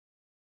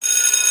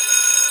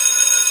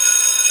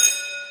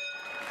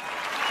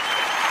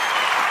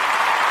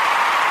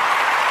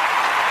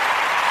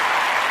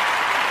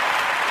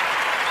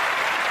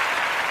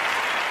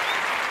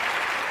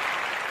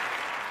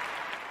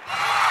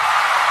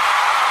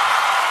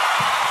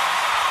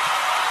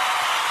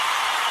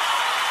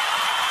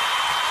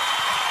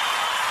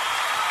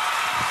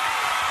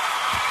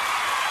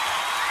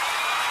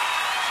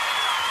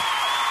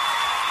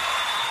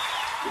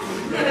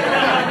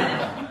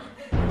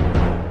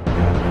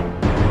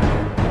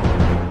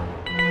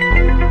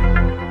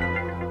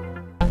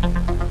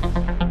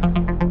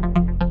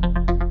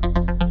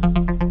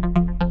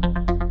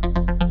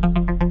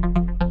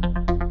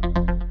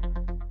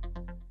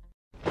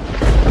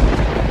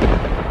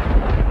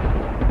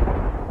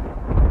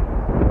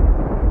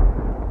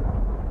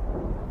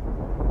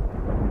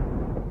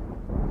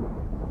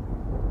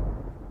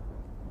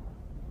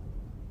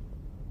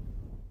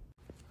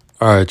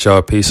All right,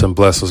 y'all. Peace and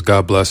blessings.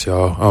 God bless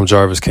y'all. I'm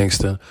Jarvis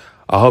Kingston.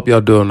 I hope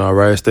y'all doing all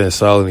right, staying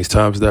solid in these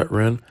times that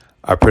we're in.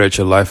 I pray that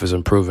your life is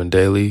improving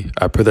daily.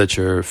 I pray that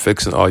you're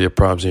fixing all your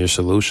problems and your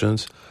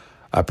solutions.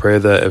 I pray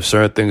that if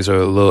certain things are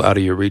a little out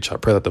of your reach, I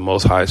pray that the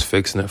Most High is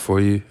fixing it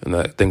for you and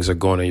that things are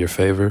going in your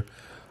favor.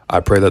 I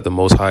pray that the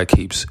Most High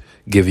keeps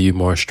giving you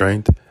more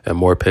strength and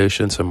more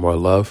patience and more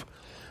love.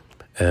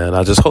 And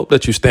I just hope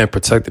that you stand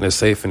protected and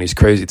safe in these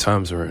crazy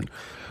times we're in.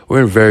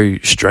 We're in very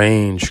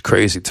strange,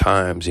 crazy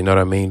times. You know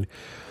what I mean?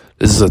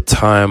 This is a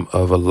time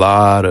of a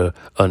lot of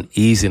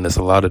uneasiness,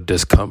 a lot of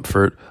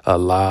discomfort, a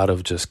lot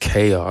of just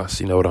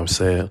chaos. You know what I'm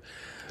saying?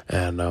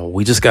 And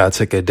we just got to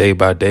take it day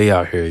by day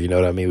out here. You know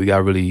what I mean? We got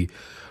to really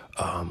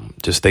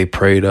just stay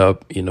prayed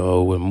up, and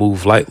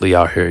move lightly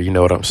out here. You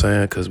know what I'm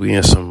saying? Because we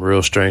in some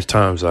real strange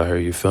times out here.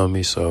 You feel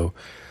me? So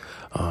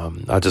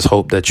I just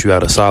hope that you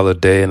had a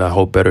solid day, and I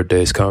hope better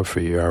days come for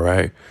you. All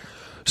right.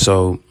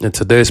 So in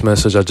today's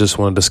message, I just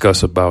want to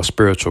discuss about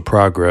spiritual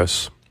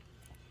progress.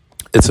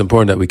 It's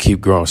important that we keep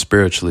growing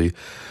spiritually,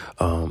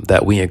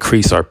 that we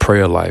increase our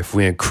prayer life,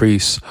 we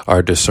increase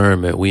our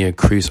discernment, we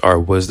increase our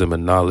wisdom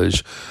and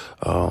knowledge,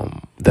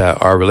 that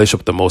our relationship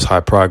with the Most High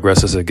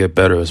progresses and get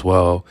better as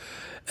well,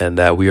 and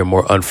that we are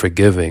more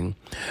unforgiving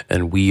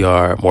and we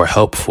are more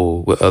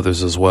helpful with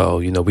others as well.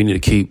 We need to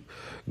keep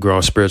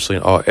growing spiritually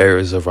in all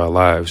areas of our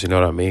lives. You know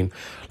what I mean?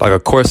 Like,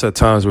 of course, at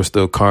times we're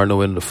still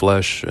carnal in the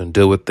flesh and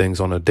deal with things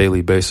on a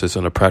daily basis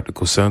in a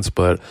practical sense.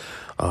 But,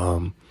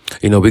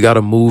 we got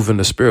to move in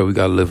the spirit. We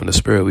got to live in the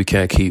spirit. We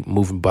can't keep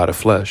moving by the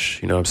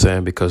flesh. You know what I'm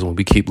saying? Because when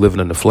we keep living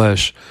in the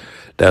flesh,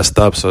 that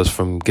stops us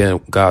from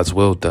getting God's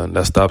will done.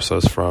 That stops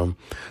us from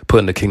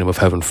putting the kingdom of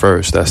heaven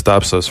first. That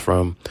stops us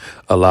from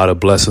a lot of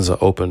blessings and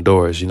open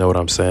doors. You know what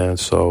I'm saying?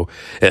 So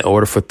in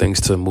order for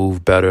things to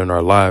move better in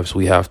our lives,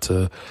 we have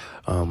to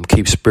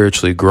keep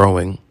spiritually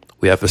growing.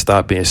 We have to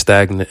stop being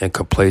stagnant and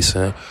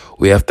complacent.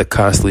 We have to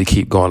constantly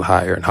keep going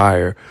higher and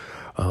higher.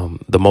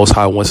 The Most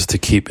High wants us to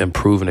keep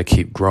improving and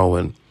keep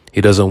growing.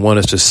 He doesn't want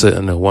us just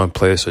sitting in one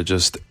place or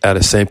just at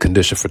the same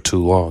condition for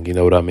too long. You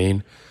know what I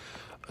mean?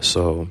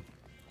 So,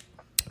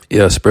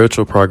 yeah,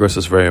 spiritual progress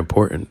is very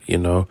important,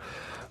 In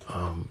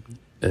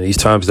these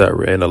times that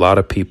we're in, a lot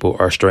of people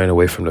are straying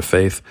away from the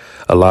faith.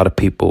 A lot of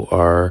people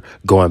are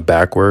going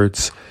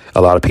backwards.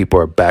 A lot of people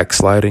are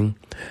backsliding.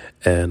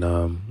 And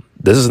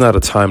this is not a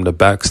time to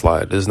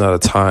backslide. This is not a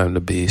time to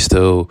be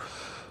still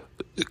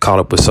caught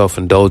up with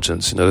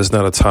self-indulgence. This is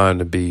not a time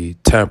to be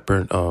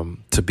temperate,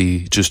 to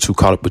be just too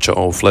caught up with your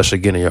own flesh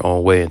again in your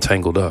own way and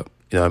tangled up.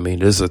 You know what I mean?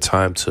 This is a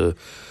time to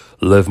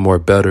live more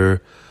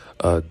better,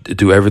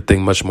 do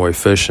everything much more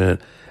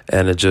efficient,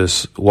 and to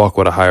just walk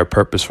with a higher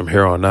purpose from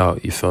here on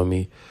out. You feel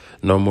me?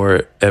 No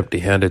more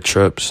empty-handed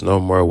trips, no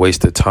more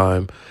wasted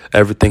time.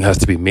 Everything has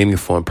to be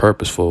meaningful and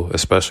purposeful,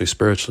 especially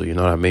spiritually. You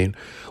know what I mean?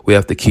 We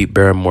have to keep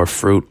bearing more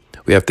fruit.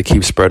 We have to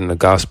keep spreading the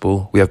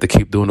gospel. We have to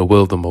keep doing the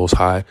will of the Most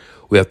High.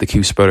 We have to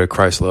keep spreading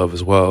Christ's love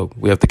as well.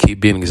 We have to keep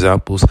being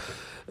examples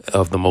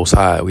of the Most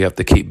High. We have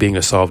to keep being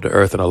a salt of the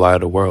earth and a light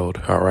of the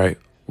world. All right.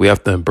 We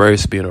have to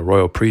embrace being a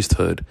royal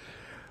priesthood.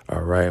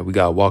 All right. We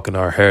got to walk in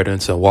our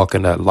inheritance and walk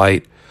in that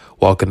light,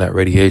 walk in that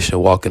radiation,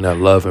 walk in that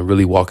love, and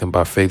really walking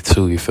by faith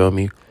too. You feel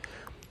me?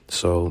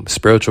 So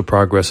spiritual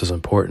progress is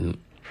important.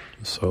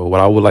 So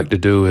what I would like to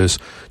do is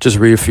just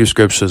read a few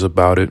scriptures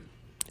about it,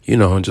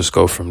 and just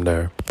go from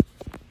there.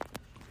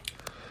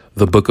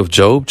 The book of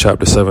Job,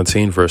 chapter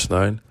 17, verse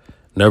 9.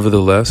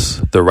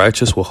 Nevertheless, the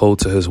righteous will hold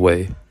to his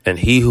way, and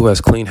he who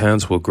has clean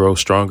hands will grow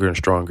stronger and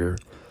stronger.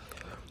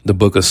 The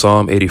book of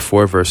Psalm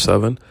 84, verse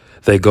 7.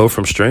 They go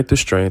from strength to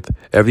strength.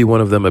 Every one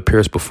of them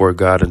appears before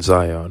God in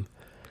Zion.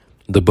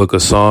 The book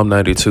of Psalm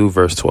 92,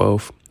 verse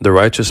 12. The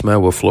righteous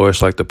man will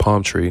flourish like the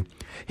palm tree.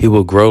 He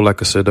will grow like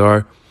a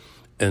cedar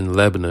in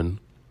Lebanon.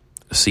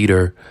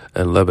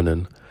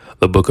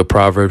 The book of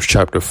Proverbs,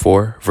 chapter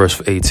 4,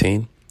 verse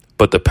 18.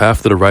 But the path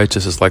of the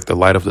righteous is like the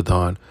light of the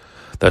dawn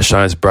that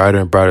shines brighter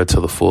and brighter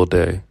till the full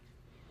day.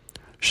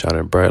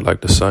 Shining bright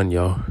like the sun,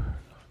 y'all.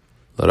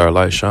 Let our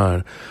light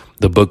shine.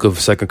 The book of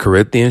 2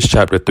 Corinthians,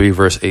 chapter 3,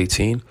 verse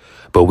 18.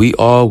 But we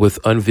all with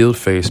unveiled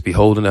face,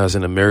 beholding as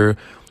in a mirror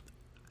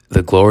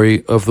the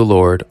glory of the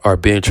Lord, are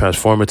being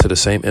transformed into the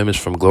same image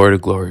from glory to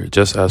glory,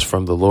 just as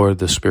from the Lord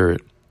the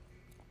Spirit.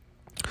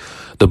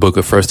 The book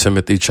of 1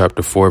 Timothy,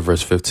 chapter 4,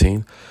 verse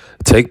 15.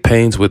 Take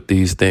pains with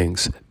these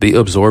things. Be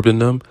absorbed in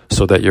them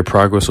so that your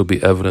progress will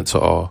be evident to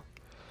all.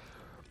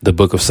 The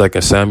book of 2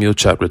 Samuel,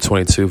 chapter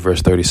 22,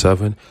 verse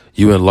 37.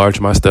 You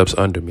enlarge my steps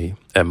under me,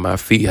 and my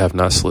feet have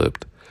not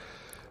slipped.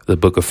 The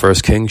book of 1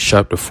 Kings,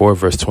 chapter 4,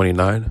 verse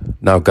 29.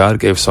 Now God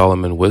gave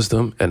Solomon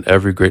wisdom and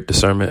every great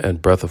discernment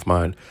and breadth of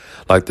mind,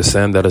 like the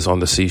sand that is on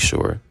the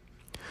seashore.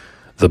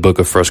 The book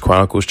of 1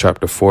 Chronicles,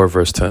 chapter 4,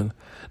 verse 10.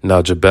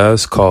 Now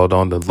Jabez called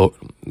on the Lord,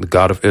 the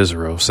God of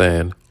Israel,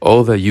 saying,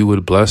 Oh, that you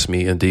would bless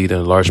me indeed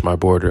and enlarge my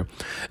border,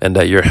 and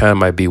that your hand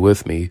might be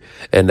with me,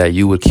 and that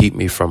you would keep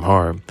me from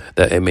harm,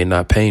 that it may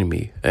not pain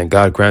me. And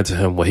God granted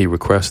him what he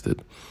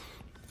requested.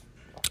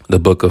 The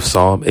book of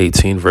Psalm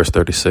 18, verse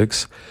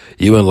 36.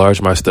 You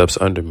enlarge my steps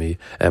under me,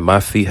 and my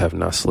feet have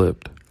not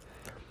slipped.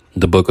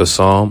 The book of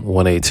Psalm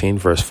 118,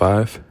 verse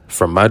 5.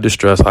 From my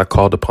distress I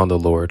called upon the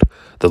Lord.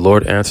 The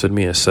Lord answered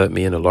me and set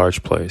me in a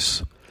large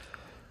place.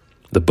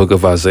 The book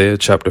of Isaiah,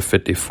 chapter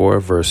 54,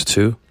 verse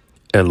 2.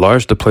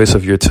 Enlarge the place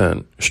of your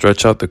tent.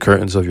 Stretch out the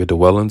curtains of your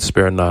dwelling.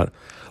 Spare not.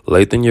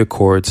 Lengthen your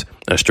cords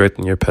and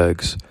straighten your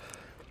pegs.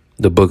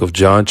 The book of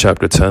John,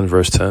 chapter 10,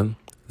 verse 10.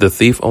 The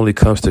thief only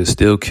comes to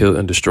steal, kill,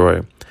 and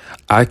destroy.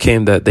 I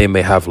came that they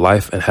may have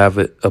life and have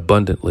it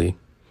abundantly.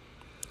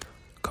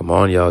 Come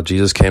on, y'all.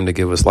 Jesus came to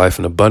give us life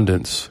in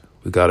abundance.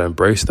 We got to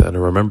embrace that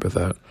and remember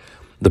that.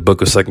 The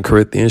book of 2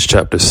 Corinthians,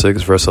 chapter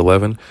 6, verse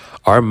 11.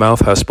 Our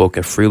mouth has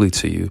spoken freely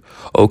to you.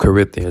 O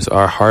Corinthians,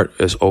 our heart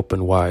is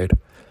open wide.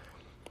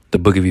 The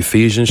book of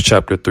Ephesians,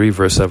 chapter 3,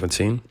 verse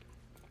 17.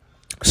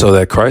 So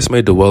that Christ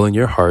may dwell in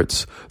your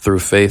hearts through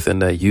faith,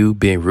 and that you,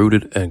 being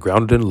rooted and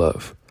grounded in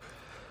love.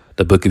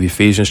 The book of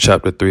Ephesians,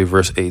 chapter 3,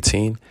 verse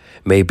 18.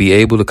 May be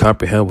able to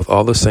comprehend with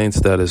all the saints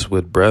that is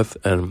with breadth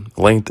and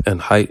length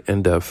and height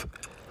and depth.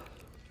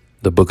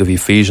 The book of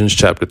Ephesians,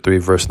 chapter 3,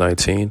 verse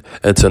 19,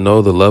 and to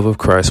know the love of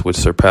Christ which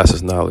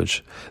surpasses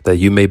knowledge, that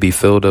you may be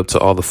filled up to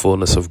all the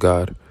fullness of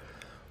God.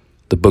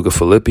 The book of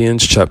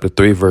Philippians, chapter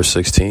 3, verse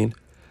 16,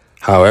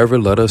 however,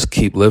 let us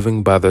keep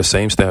living by the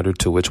same standard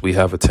to which we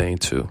have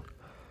attained to.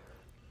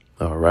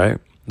 All right.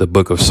 The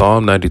book of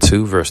Psalm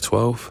 92, verse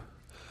 12,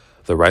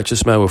 the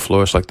righteous man will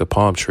flourish like the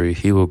palm tree.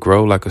 He will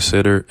grow like a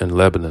cedar in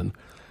Lebanon.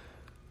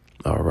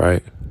 All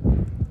right.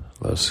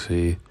 Let's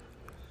see.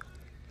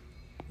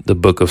 The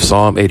book of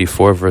Psalm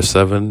 84, verse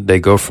 7, they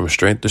go from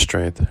strength to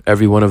strength.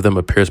 Every one of them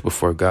appears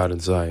before God in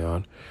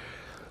Zion.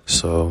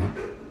 So,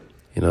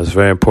 it's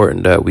very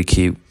important that we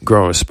keep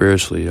growing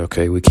spiritually,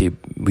 okay? We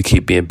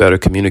keep being better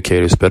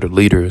communicators, better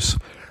leaders.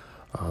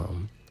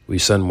 We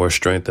send more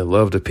strength and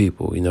love to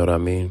people, you know what I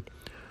mean?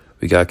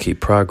 We got to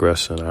keep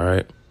progressing, all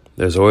right?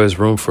 There's always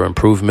room for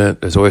improvement.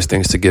 There's always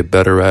things to get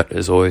better at.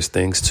 There's always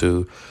things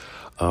to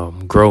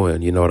grow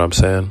in, you know what I'm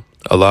saying?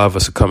 A lot of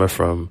us are coming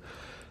from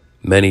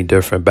many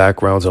different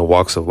backgrounds and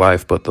walks of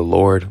life, but the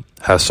Lord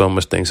has so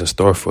much things in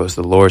store for us.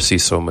 The Lord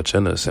sees so much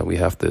in us, and we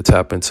have to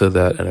tap into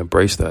that and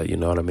embrace that. You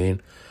know what I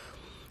mean?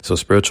 So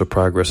spiritual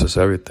progress is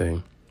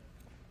everything.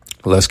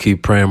 Let's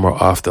keep praying more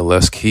often.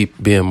 Let's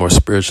keep being more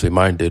spiritually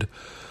minded.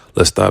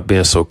 Let's stop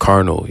being so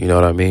carnal. You know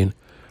what I mean?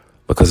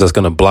 Because that's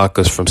going to block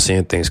us from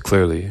seeing things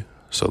clearly.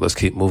 So let's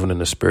keep moving in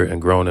the spirit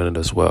and growing in it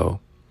as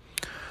well.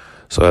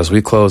 So as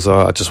we close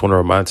out, I just want to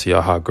remind to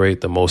y'all how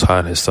great the Most High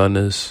and His Son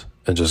is,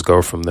 and just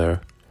go from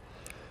there.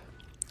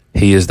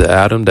 He is the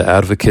Adam, the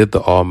Advocate,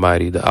 the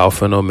Almighty, the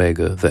Alpha and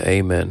Omega, the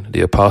Amen, the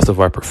Apostle of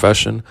our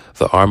profession,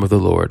 the arm of the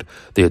Lord,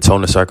 the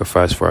atoning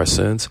sacrifice for our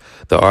sins,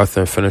 the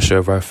author and finisher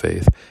of our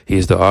faith. He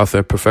is the author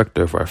and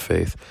perfecter of our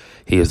faith.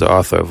 He is the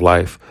author of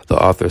life, the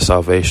author of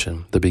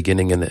salvation, the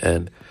beginning and the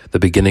end, the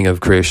beginning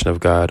of creation of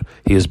God.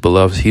 He is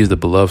beloved. He is the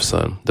beloved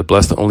Son, the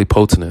blessed and only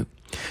potentate.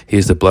 He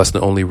is the blessed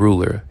and only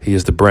ruler. He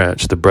is the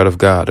branch, the bread of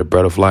God, the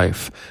bread of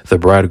life, the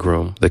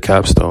bridegroom, the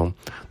capstone,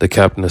 the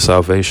captain of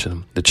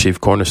salvation, the chief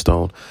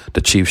cornerstone,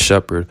 the chief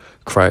shepherd,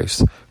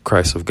 Christ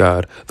of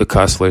God, the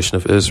consolation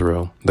of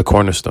Israel, the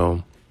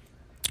cornerstone,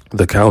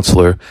 the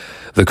counselor,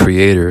 the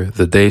creator,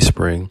 the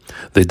dayspring,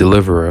 the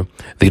deliverer,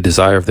 the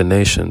desire of the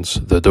nations,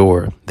 the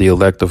door, the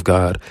elect of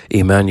God,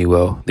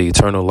 Emmanuel, the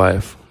eternal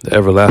life, the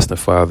everlasting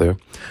Father,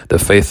 the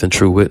faith and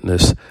true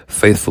witness,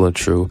 faithful and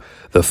true,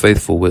 the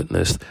faithful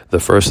witness, the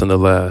first and the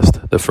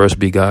last, the first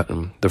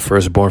begotten, the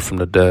firstborn from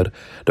the dead,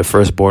 the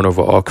firstborn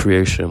over all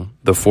creation,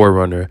 the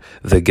forerunner,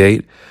 the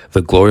gate,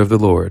 the glory of the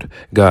Lord,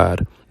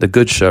 God, the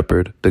good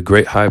shepherd, the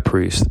great high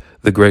priest,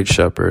 the great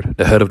shepherd,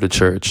 the head of the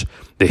church,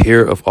 the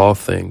heir of all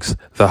things,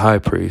 the high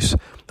priest,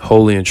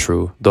 holy and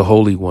true, the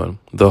Holy One,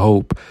 the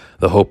hope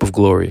of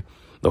glory,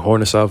 the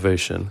horn of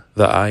salvation,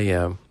 the I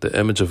am, the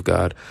image of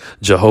God,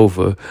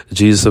 Jehovah,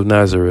 Jesus of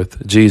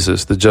Nazareth,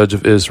 Jesus, the judge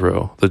of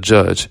Israel, the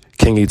judge,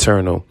 King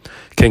eternal,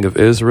 King of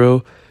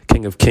Israel,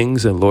 King of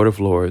kings and Lord of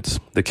lords,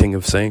 the King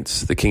of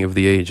saints, the King of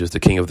the ages, the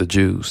King of the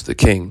Jews, the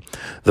King,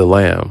 the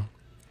Lamb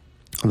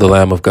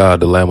of God,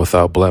 the Lamb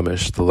without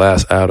blemish, the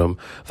last Adam,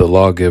 the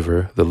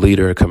lawgiver, the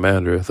leader and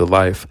commander, the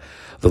life,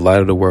 the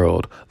light of the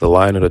world, the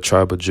Lion of the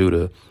tribe of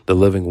Judah, the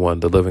living one,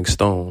 the living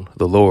stone,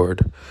 the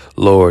Lord,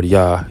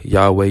 Yah,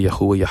 Yahweh,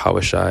 Yahuwah,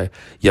 Yahawashai,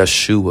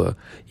 Yeshua,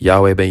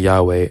 Yahweh ben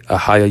Yahweh,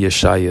 Ahaya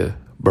Yeshaya,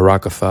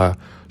 Barakatha,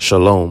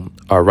 Shalom,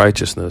 our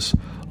righteousness,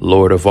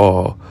 Lord of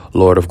all,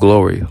 Lord of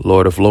glory,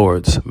 Lord of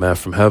lords, man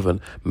from heaven,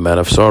 man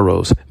of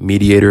sorrows,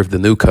 mediator of the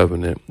new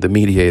covenant, the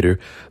mediator,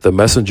 the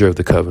messenger of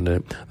the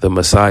covenant, the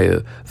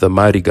Messiah, the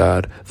mighty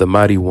God, the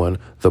mighty one,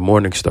 the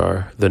morning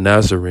star, the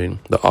Nazarene,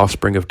 the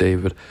offspring of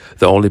David,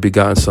 the only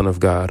begotten Son of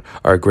God,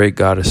 our great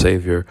God and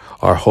Savior,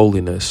 our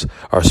holiness,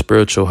 our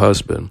spiritual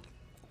husband,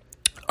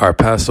 our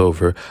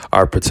Passover,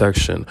 our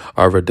protection,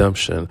 our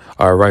redemption,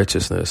 our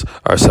righteousness,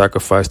 our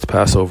sacrificed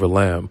Passover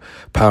lamb,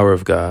 power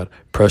of God,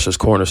 precious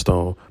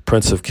cornerstone,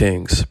 Prince of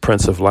kings,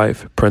 Prince of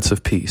life, Prince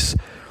of peace,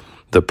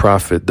 the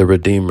prophet, the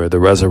redeemer, the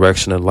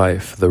resurrection and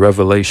life, the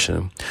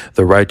revelation,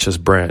 the righteous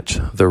branch,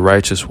 the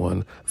righteous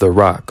one, the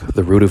rock,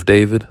 the root of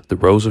David, the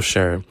rose of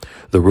Sharon,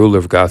 the ruler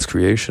of God's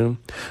creation,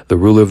 the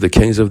ruler of the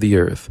kings of the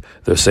earth,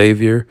 the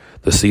savior,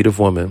 the seed of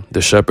woman,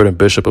 the shepherd and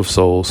bishop of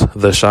souls,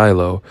 the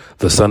Shiloh,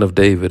 the son of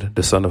David,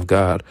 the son of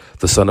God,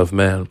 the son of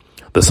man,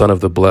 the son of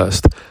the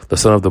blessed, the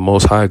son of the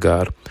most high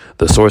God,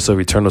 the source of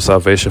eternal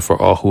salvation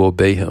for all who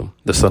obey him,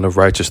 the son of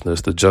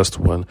righteousness, the just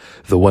one,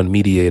 the one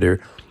mediator,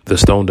 the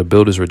stone the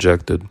builders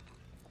rejected,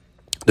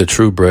 the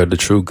true bread, the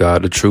true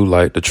God, the true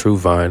light, the true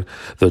vine,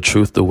 the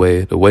truth, the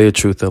way of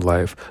truth and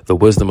life, the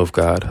wisdom of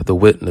God, the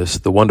witness,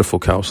 the wonderful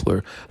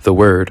counselor, the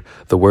word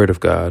of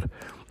God,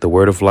 the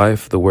word of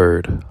life, the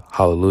word.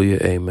 Hallelujah.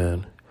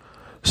 Amen.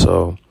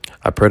 So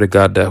I pray to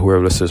God that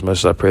whoever listens to this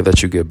message, I pray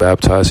that you get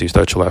baptized, you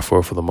start your life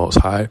forward for the Most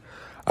High.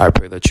 I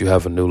pray that you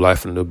have a new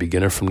life and a new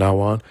beginning from now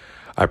on.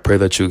 I pray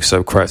that you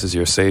accept Christ as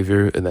your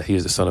Savior and that he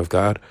is the Son of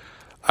God.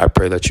 I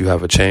pray that you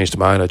have a changed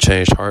mind, a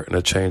changed heart, and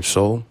a changed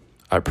soul.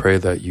 I pray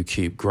that you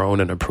keep growing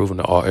and improving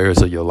in all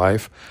areas of your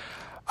life.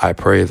 I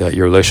pray that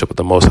your relationship with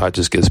the Most High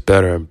just gets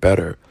better and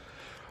better.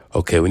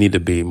 Okay, we need to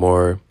be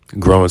more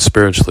growing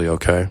spiritually,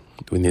 okay?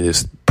 We need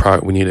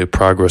to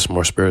progress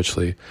more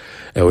spiritually,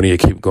 and we need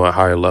to keep going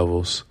higher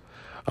levels.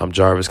 I'm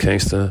Jarvis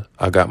Kingston.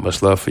 I got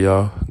much love for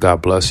y'all.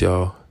 God bless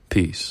y'all.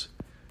 Peace.